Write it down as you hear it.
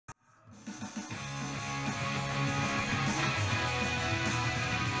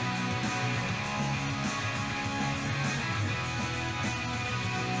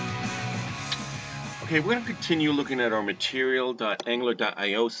Okay, we're going to continue looking at our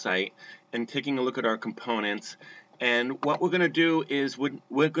material.angular.io site and taking a look at our components. And what we're going to do is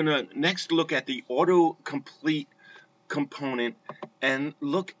we're going to next look at the autocomplete component and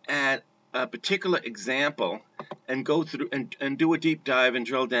look at a particular example and go through and do a deep dive and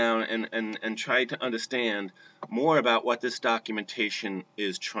drill down and try to understand more about what this documentation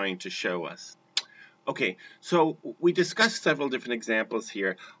is trying to show us. Okay, so we discussed several different examples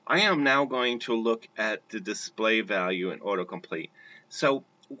here. I am now going to look at the display value in autocomplete. So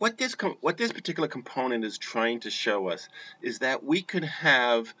what this particular component is trying to show us is that we could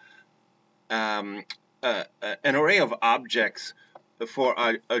have an array of objects for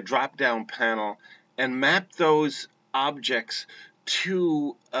a drop-down panel and map those objects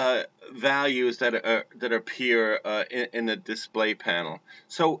to values that appear in the display panel.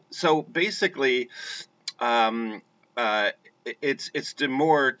 So basically, it's the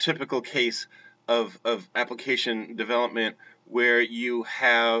more typical case of application development where you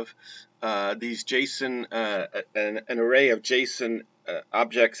have these JSON an array of JSON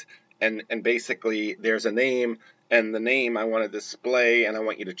objects, and basically there's a name, and the name I want to display, and I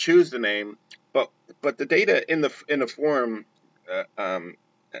want you to choose the name, but the data in the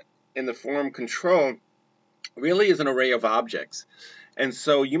form control really is an array of objects. And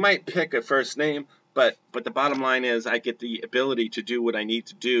so you might pick a first name, but the bottom line is I get the ability to do what I need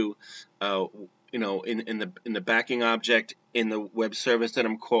to do, you know, in the backing object, in the web service that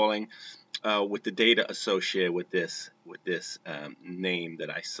I'm calling, with the data associated with this name that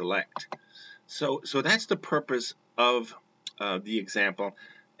I select. So that's the purpose of the example.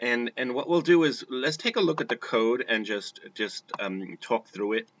 And what we'll do is let's take a look at the code and just talk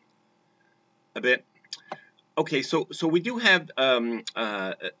through it a bit. Okay, so we do have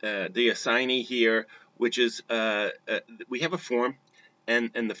the assignee here, which is we have a form,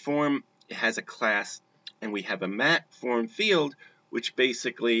 and the form has a class, and we have a mat form field, which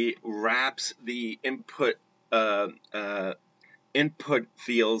basically wraps the input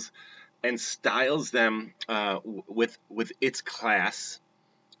fields and styles them with its class.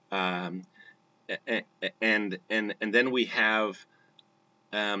 And then we have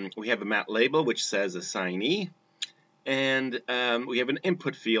a mat label which says assignee, and we have an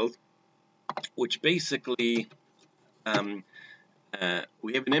input field which basically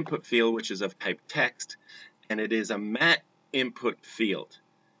we have an input field which is of type text, and it is a mat input field,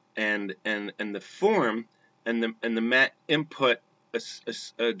 and the form and the mat input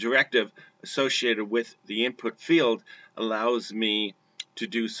directive associated with the input field allows me to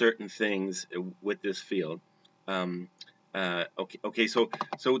do certain things with this field. Okay. So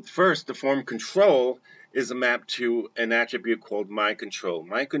first, the form control is a map to an attribute called myControl.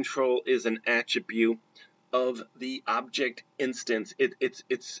 myControl is an attribute of the object instance. It's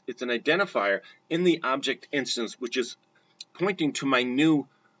an identifier in the object instance, which is pointing to my new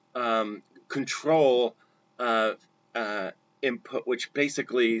control input, which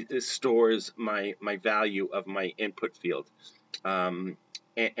basically stores my value of my input field.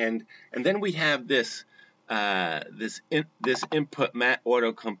 And then we have this input mat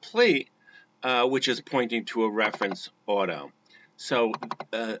autocomplete, which is pointing to a reference auto. So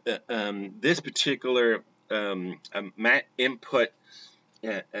this particular mat input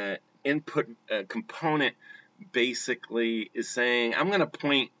component basically is saying I'm going to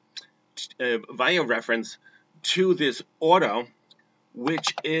point via reference to this auto,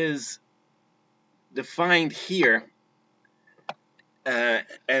 which is defined here.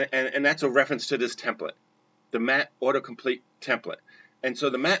 And that's a reference to this template, the mat autocomplete template. And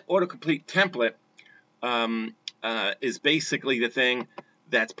so the mat autocomplete template is basically the thing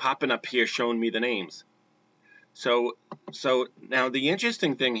that's popping up here showing me the names. So now the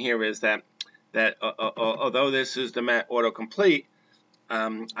interesting thing here is that although this is the mat autocomplete,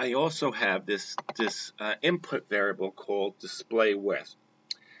 I also have this input variable called DisplayWith.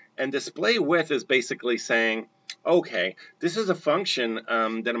 And DisplayWith is basically saying, okay, this is a function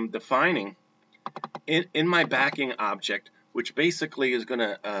that I'm defining in my backing object, which basically is going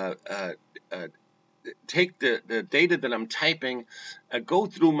to take the data that I'm typing, go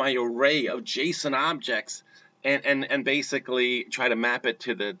through my array of JSON objects, and basically try to map it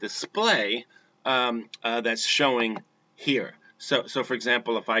to the display that's showing here. So for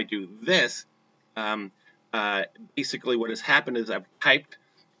example, if I do this, basically what has happened is I've typed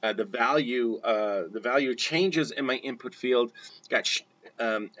the value changes in my input field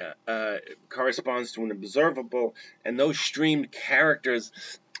corresponds to an observable, and those streamed characters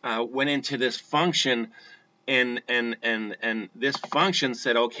went into this function, and this function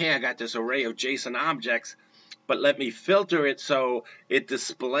said, okay, I got this array of JSON objects, but let me filter it so it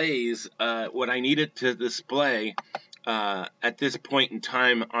displays what I need it to display at this point in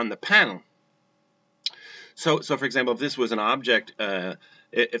time on the panel. So for example, if this was an object,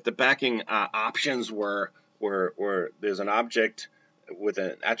 if the backing options were there's an object with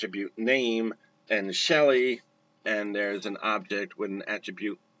an attribute name and Shelley, and there's an object with an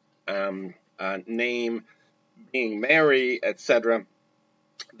attribute name being Mary, etc.,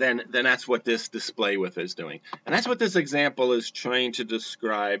 then that's what this DisplayWith is doing. And that's what this example is trying to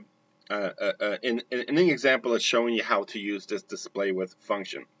describe. In the example, it's showing you how to use this DisplayWith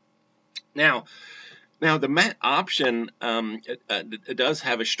function. Now the mat option, it does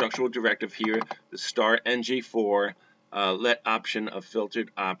have a structural directive here, the start NG4, let option of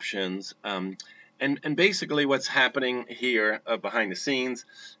filtered options. And basically what's happening here behind the scenes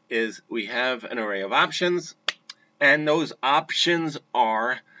is we have an array of options, and those options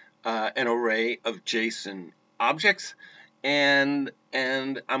are an array of JSON objects, and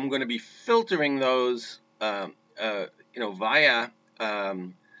I'm going to be filtering those via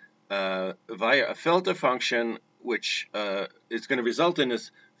a filter function, which is going to result in this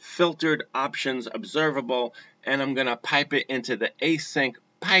filtered options observable, and I'm going to pipe it into the async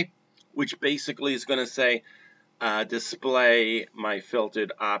pipe, which basically is going to say display my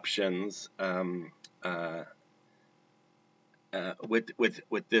filtered options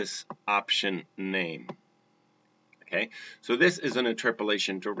with this option name. Okay, so this is an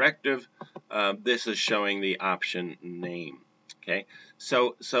interpolation directive. This is showing the option name. Okay,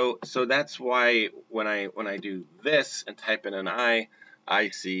 so that's why when I do this and type in an I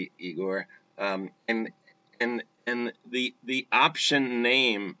see Igor, and the option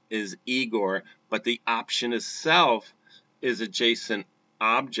name is Igor, but the option itself is a JSON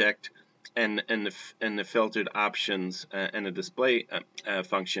object, and the filtered options and the display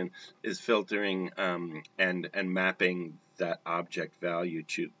function is filtering and mapping that object value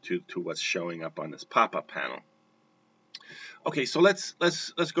to what's showing up on this pop-up panel. Okay, so let's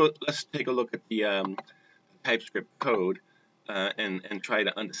take a look at the TypeScript code and try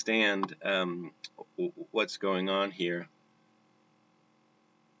to understand what's going on here.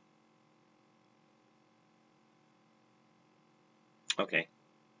 Okay,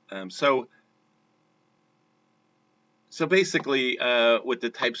 so basically with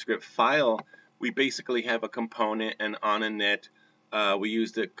the TypeScript file, we basically have a component, and on init we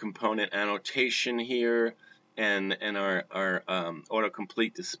use the component annotation here, and our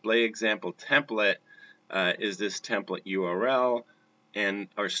autocomplete display example template is this template URL, and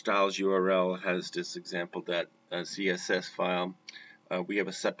our styles URL has this example.css file. We have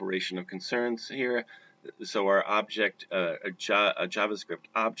a separation of concerns here. So our object, a JavaScript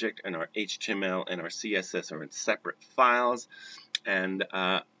object, and our HTML and our CSS are in separate files, and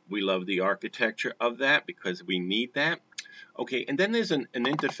we love the architecture of that because we need that. Okay, and then there's an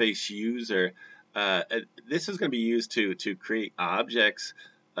interface user. This is going to be used to create objects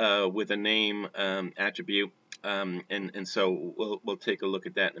with a name attribute, and so we'll take a look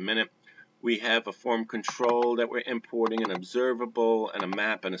at that in a minute. We have a form control that we're importing, an observable, and a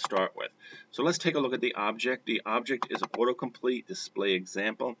map, and a start with. So let's take a look at the object. The object is an autocomplete display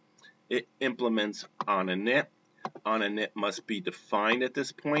example. It implements on init. On init must be defined at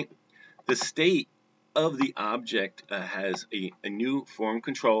this point. The state of the object has a new form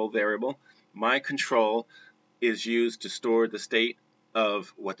control variable. My control is used to store the state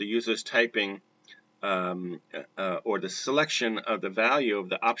of what the user is typing, or the selection of the value of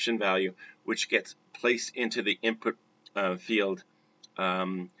the option value, which gets placed into the input field,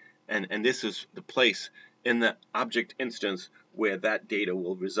 and this is the place in the object instance where that data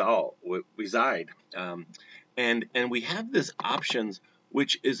will reside. And we have this options,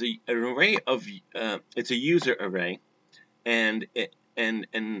 which is an array of it's a user array, and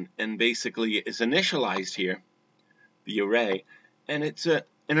basically it's initialized here, the array, and it's an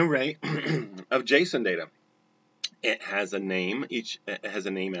array of JSON data. It has a name, it has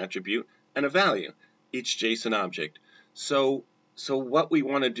a name attribute, and a value, each JSON object. So what we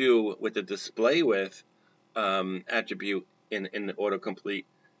want to do with the DisplayWith attribute in the autocomplete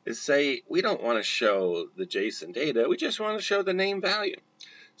is say we don't want to show the JSON data, we just want to show the name value.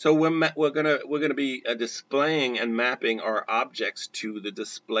 So we're gonna be displaying and mapping our objects to the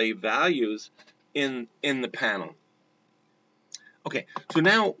display values in the panel. Okay, so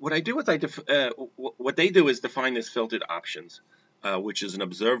now what I do is what they do is define this filtered options, which is an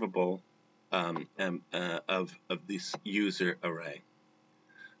observable of this user array,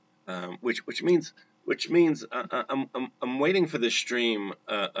 which means I'm waiting for the stream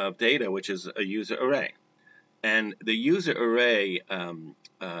of data, which is a user array, and the user array,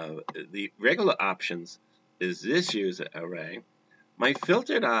 the regular options is this user array, my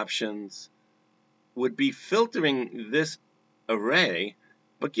filtered options would be filtering this array,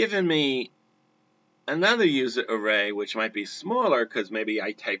 but giving me another user array which might be smaller because maybe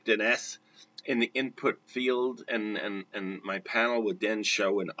I typed an S in the input field, and my panel would then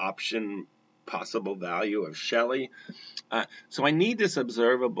show an option possible value of Shelly. So I need this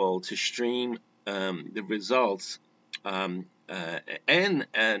observable to stream the results, and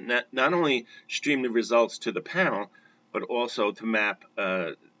not only stream the results to the panel, but also to map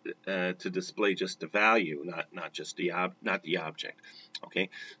to display just the value, not just the object. Okay,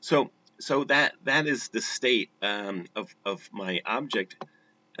 so that is the state of my object.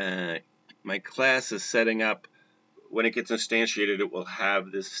 My class is setting up. When it gets instantiated, it will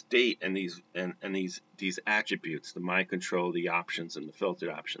have this state and these attributes: the my control, the options, and the filtered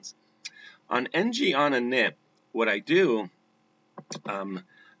options. On ng on init, what I do, what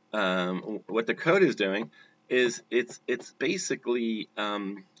the code is doing, is it's basically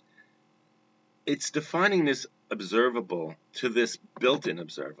it's defining this observable to this built-in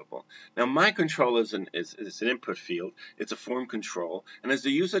observable. Now, my control is an input field. It's a form control, and as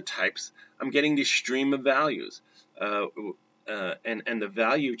the user types, I'm getting this stream of values, and the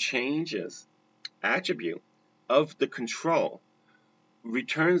value changes attribute of the control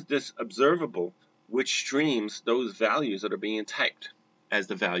returns this observable, which streams those values that are being typed as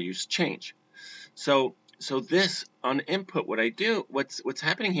the values change. So this on input, what I do, what's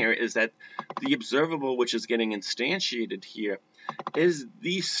happening here is that the observable which is getting instantiated here is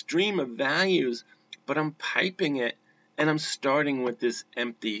the stream of values, but I'm piping it and I'm starting with this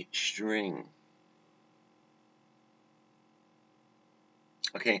empty string.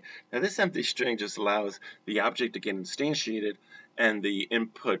 Okay, now this empty string just allows the object to get instantiated and the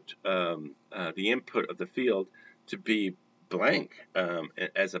input of the field to be blank,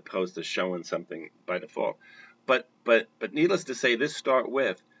 as opposed to showing something by default. But needless to say, this start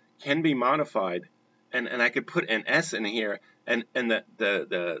with can be modified, and I could put an S in here, and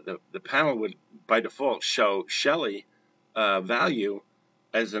the panel would by default show Shelly value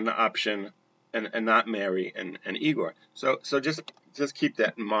as an option, and not Mary and Igor. So just keep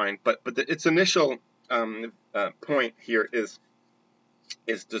that in mind. But its initial point here is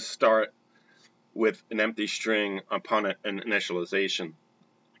to start with an empty string upon an initialization.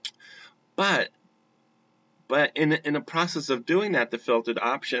 But in a process of doing that, the filtered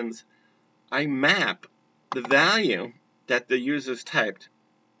options, I map the value that the users typed,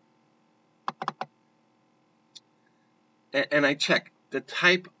 and I check the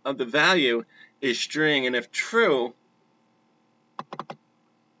type of the value is string, and if true,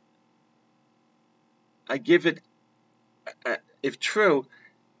 I give it, if true,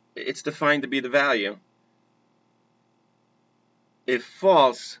 it's defined to be the value. If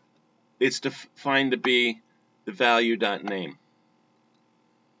false, it's defined to be the value.name.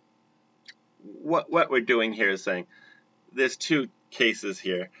 What we're doing here is saying there's two cases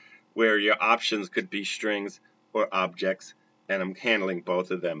here where your options could be strings or objects, and I'm handling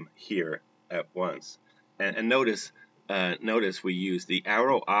both of them here at once. And notice we use the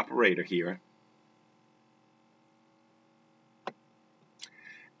arrow operator here,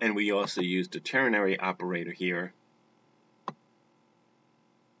 and we also use the ternary operator here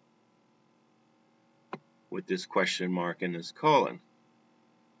with this question mark and this colon.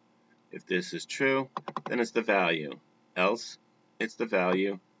 If this is true, then it's the value. Else, it's the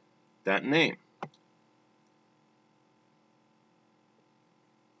value.name.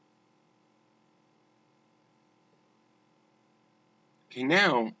 Okay,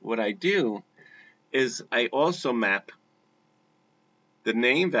 now what I do is I also map the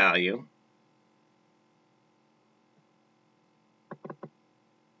name value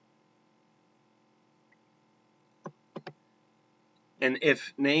and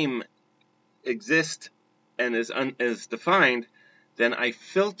if name exists and is defined, then I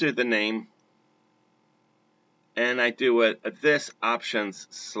filter the name and I do a this options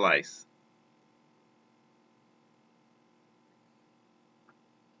slice.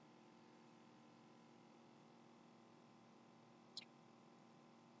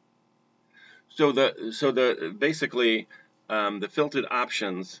 So basically the filtered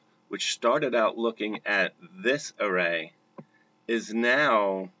options, which started out looking at this array, is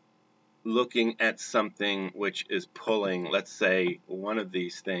now looking at something which is pulling, let's say, one of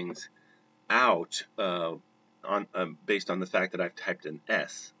these things out based on the fact that I've typed an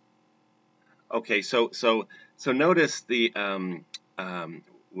S. Okay, so notice the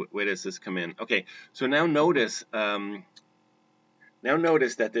where does this come in? Okay, so now notice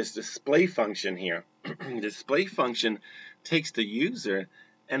that this display function here, display function takes the user,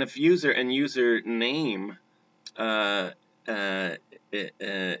 and if user and user name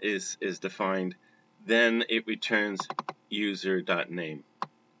is defined, then it returns user.name.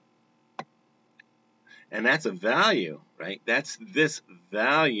 And that's a value, right? That's this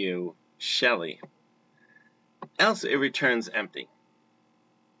value, Shelly. Else it returns empty.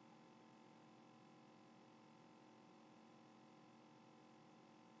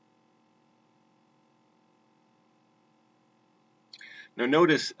 Now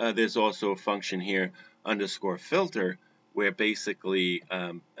notice there's also a function here, underscore filter, where basically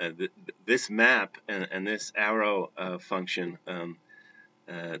this map and this arrow function,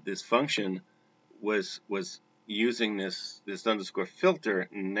 this function was using this underscore filter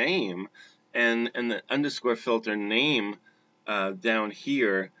name, and the underscore filter name down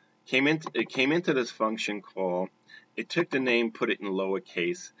here came into this function call. It took the name, put it in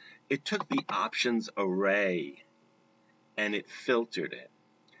lowercase. It took the options array and it filtered it.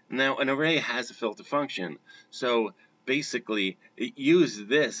 Now an array has a filter function, so basically it used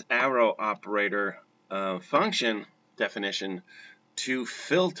this arrow operator function definition to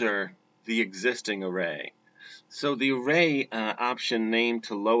filter the existing array. So the array option name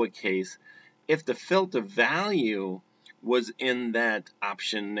to lowercase, if the filter value was in that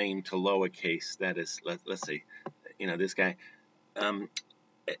option name to lowercase, that is, let's say, this guy,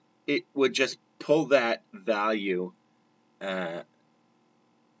 it would just pull that value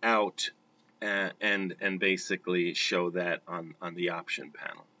out and basically show that on the option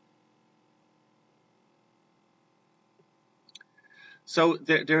panel. So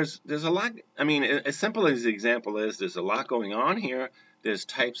there's a lot. I mean, as simple as the example is, there's a lot going on here. There's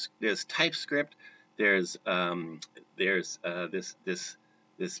TypeScript. There's this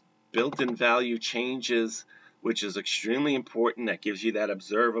built-in value changes, which is extremely important. That gives you that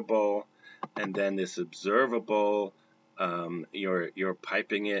observable, and then this observable, you're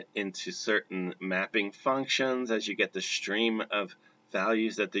piping it into certain mapping functions as you get the stream of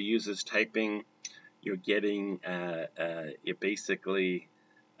values that the user's typing. You're getting, you're basically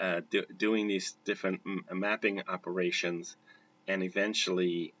doing these different mapping operations, and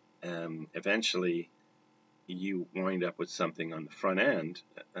eventually you wind up with something on the front end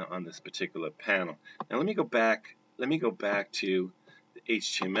on this particular panel. Now let me go back to the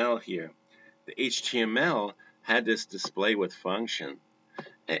HTML here. The HTML had this DisplayWith function.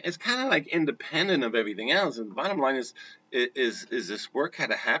 It's kind of like independent of everything else, and the bottom line is this work had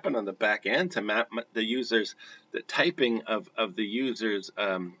to happen on the back end to map the users, the typing of the users,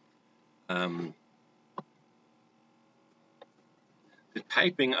 the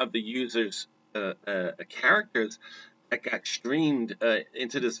typing of the users characters that got streamed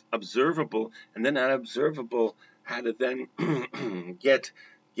into this observable, and then that observable had to then get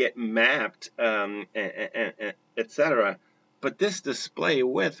mapped, etc. But this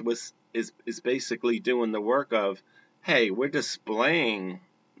DisplayWith is basically doing the work of, hey, we're displaying,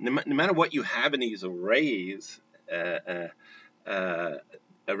 no matter what you have in these arrays,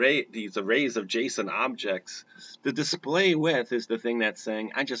 these arrays of JSON objects, the DisplayWith is the thing that's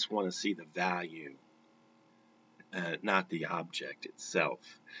saying, I just want to see the value, not the object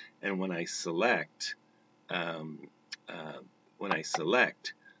itself. And when I select,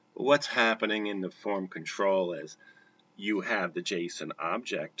 what's happening in the form control is you have the JSON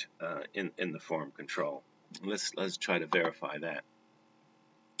object in the form control. Let's try to verify that.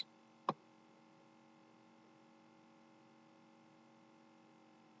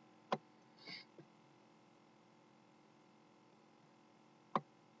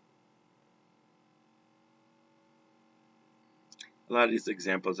 A lot of these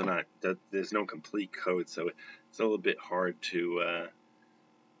examples are not, there's no complete code, so it's a little bit hard to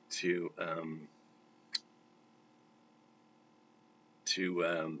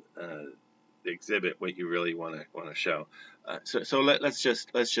exhibit what you really want to show. So let's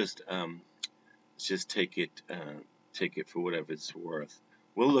just take it for whatever it's worth.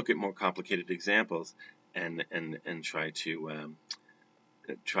 We'll look at more complicated examples and try to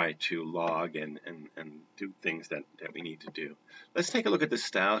log and do things that we need to do. Let's take a look at the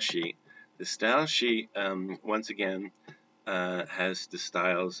style sheet. The style sheet once again has the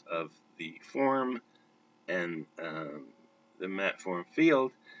styles of the form and the map form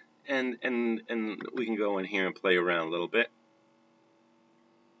field, and we can go in here and play around a little bit.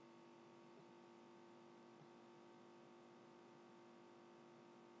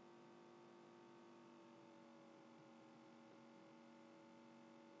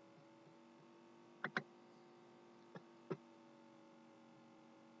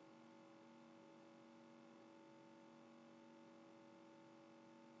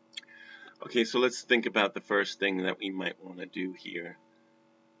 Okay, so let's think about the first thing that we might want to do here.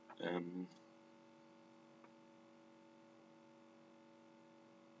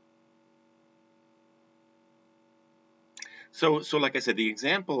 So like I said, the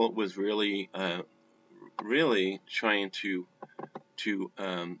example was really trying to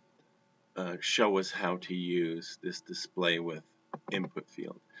show us how to use this display with input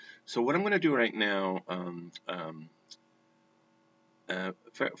field. So what I'm going to do right now,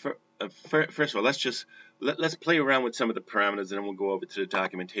 first of all, let's play around with some of the parameters, and then we'll go over to the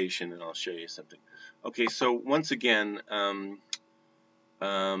documentation, and I'll show you something. Okay, so once again,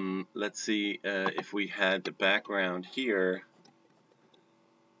 let's see if we had the background here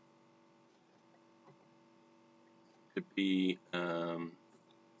to be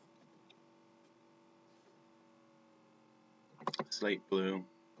slate blue.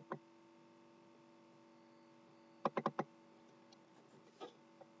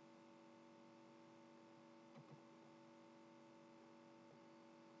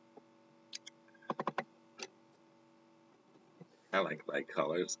 I like light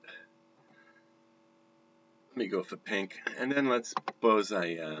colors. Let me go for pink, and then let's suppose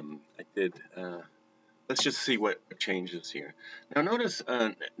I did. Let's just see what changes here. Now notice,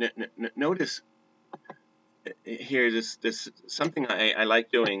 notice here this something I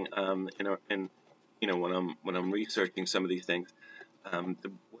like doing. You know, when I'm researching some of these things,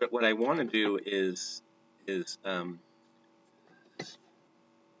 what I want to do is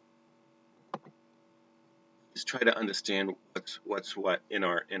try to understand what's what in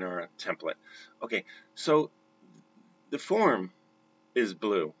our template. Okay, so the form is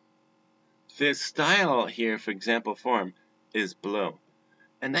blue. The style here, for example, form is blue,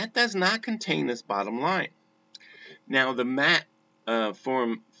 and that does not contain this bottom line. Now the matte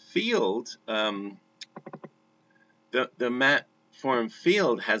form field, the matte form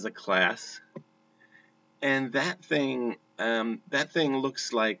field has a class, and that thing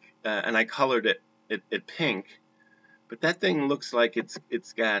looks like, and I colored it pink, but that thing looks like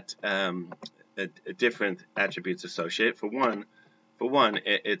it's got a different attributes associated. For one,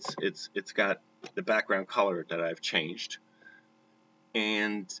 it's got the background color that I've changed,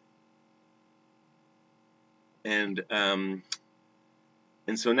 and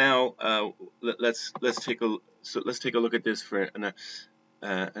so now let's take a look at this for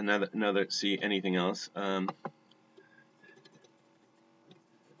another see anything else.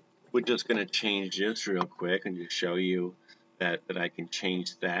 We're just going to change this real quick and just show you that I can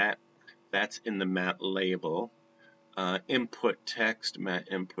change that. That's in the matte label. Input text, matte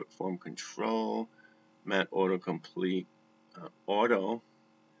input form control, matte autocomplete, auto.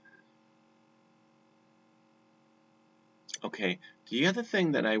 Okay, the other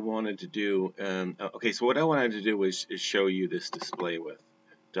thing that I wanted to do, okay, so what I wanted to do is show you this display with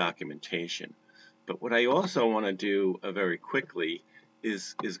documentation. But what I also want to do very quickly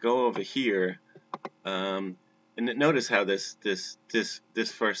is go over here, and notice how this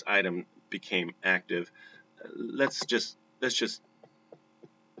first item became active. Let's just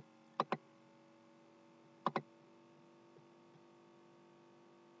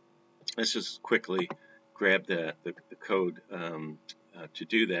quickly grab the code to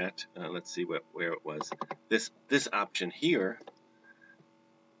do that. Let's see where it was. This option here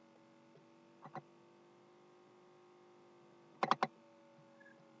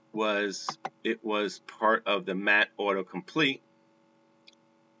was part of the matte autocomplete.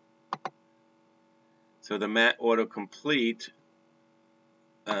 So the matte autocomplete,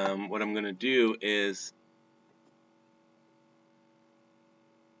 what I'm going to do is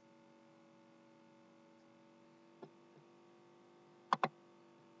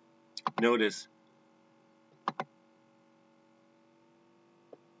notice, let's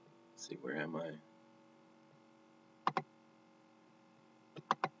see, where am I?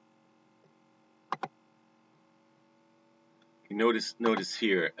 Notice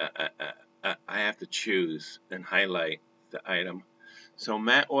here, I have to choose and highlight the item. So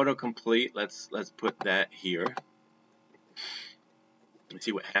matte autocomplete, let's put that here. Let's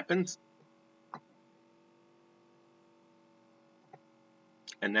see what happens.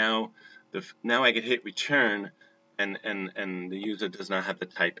 And now I could hit return, and the user does not have to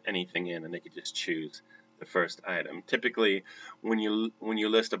type anything in, and they could just choose the first item. Typically, when you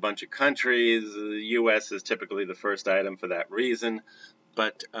list a bunch of countries, the U.S. is typically the first item for that reason.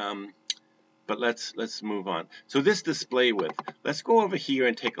 But let's move on. So this display with, let's go over here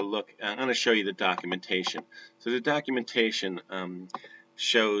and take a look. I'm going to show you the documentation. So the documentation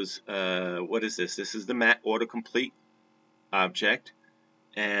shows, what is this? This is the matte autocomplete object,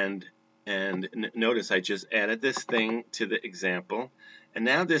 and notice I just added this thing to the example, and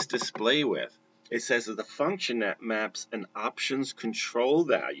now this display with, it says that the function that maps an options control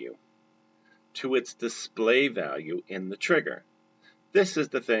value to its display value in the trigger. This is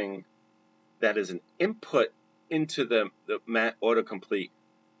the thing that is an input into the mat autocomplete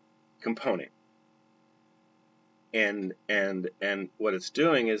component. And what it's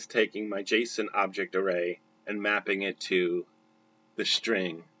doing is taking my JSON object array and mapping it to the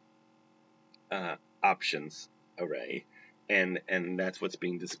string options array, and that's what's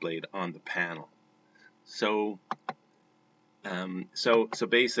being displayed on the panel. So so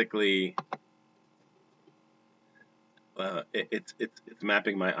basically it's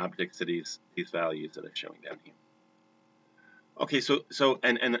mapping my objects to these values that are showing down here. Okay, so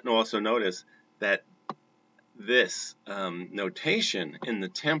and also notice that this notation in the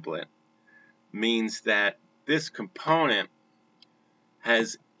template means that this component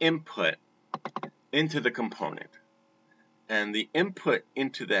has input into the component, and the input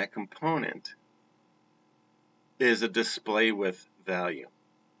into that component is a DisplayWith value,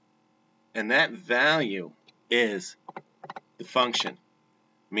 and that value is the function,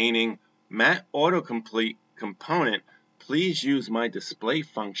 meaning mat autocomplete component, please use my display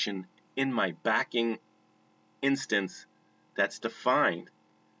function in my backing instance that's defined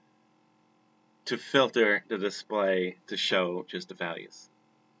to filter the display to show just the values.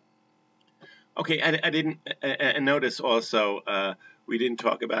 Okay, I didn't notice also we didn't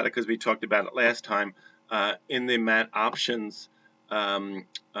talk about it because we talked about it last time. In the mat options,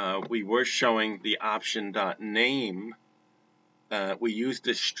 we were showing the option.name. We used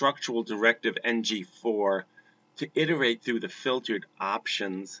the structural directive ng4 to iterate through the filtered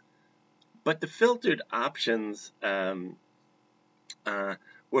options, but the filtered options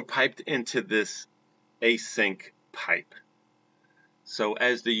were piped into this async pipe. So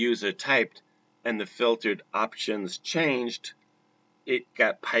as the user typed and the filtered options changed, it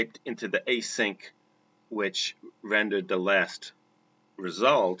got piped into the async, which rendered the last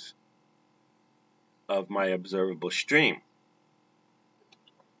result of my observable stream.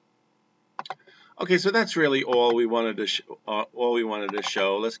 Okay, so that's really all we wanted to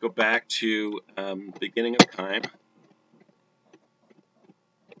show. Let's go back to beginning of time.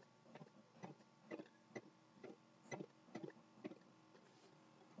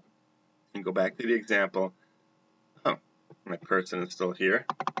 And go back to the example. Oh, my person is still here.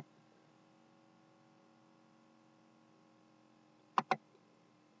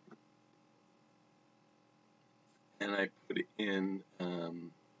 And I put it in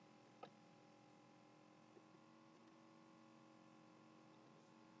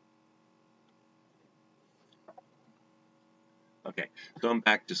okay, so I'm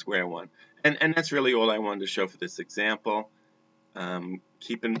back to square one. And that's really all I wanted to show for this example.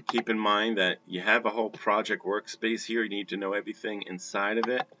 Keep in mind that you have a whole project workspace here. You need to know everything inside of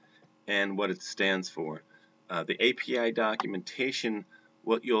it and what it stands for. The API documentation,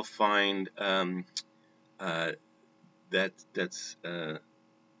 what you'll find that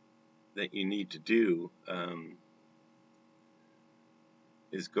you need to do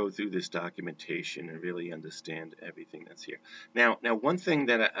is go through this documentation and really understand everything that's here. Now one thing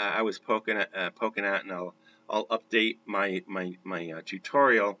that I was poking at, and I'll update my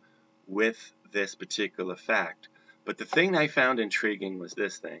tutorial with this particular fact. But the thing I found intriguing was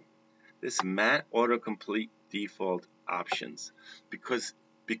this thing, this mat autocomplete default options, because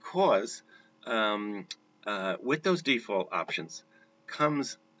with those default options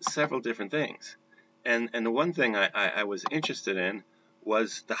comes several different things, and the one thing I was interested in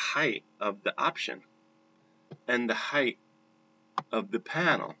was the height of the option and the height of the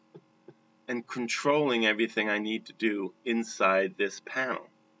panel, and controlling everything I need to do inside this panel.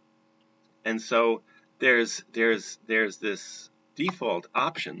 And so there's this default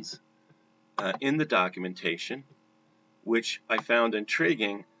options in the documentation, which I found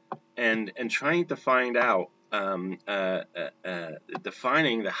intriguing, and trying to find out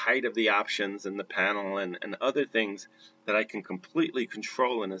defining the height of the options in the panel and other things that I can completely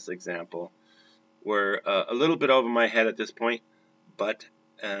control in this example were a little bit over my head at this point, but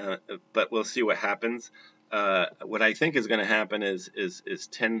we'll see what happens. What I think is going to happen is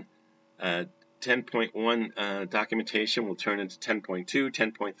 10.1 documentation will turn into 10.2,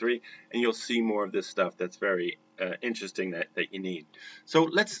 10.3, and you'll see more of this stuff that's very interesting that you need. So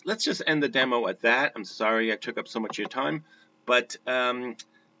let's just end the demo at that. I'm sorry I took up so much of your time, but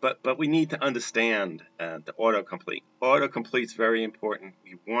we need to understand the autocomplete. Autocomplete is very important.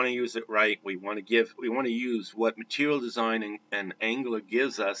 We want to use it right. We want to use what Material Design and Angular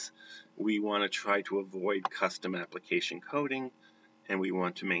gives us. We want to try to avoid custom application coding, and we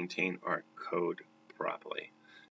want to maintain our code properly.